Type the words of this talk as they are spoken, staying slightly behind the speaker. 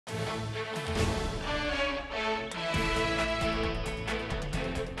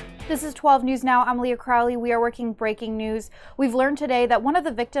This is 12 News Now. I'm Leah Crowley. We are working breaking news. We've learned today that one of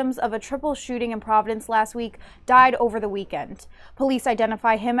the victims of a triple shooting in Providence last week died over the weekend. Police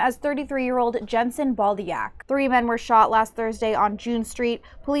identify him as 33-year-old Jensen Baldiak. 3 men were shot last Thursday on June Street.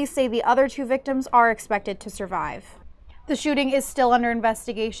 Police say the other 2 victims are expected to survive. The shooting is still under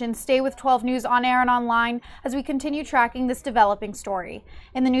investigation. Stay with 12 News on air and online as we continue tracking this developing story.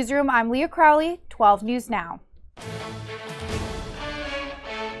 In the newsroom, I'm Leah Crowley, 12 News Now.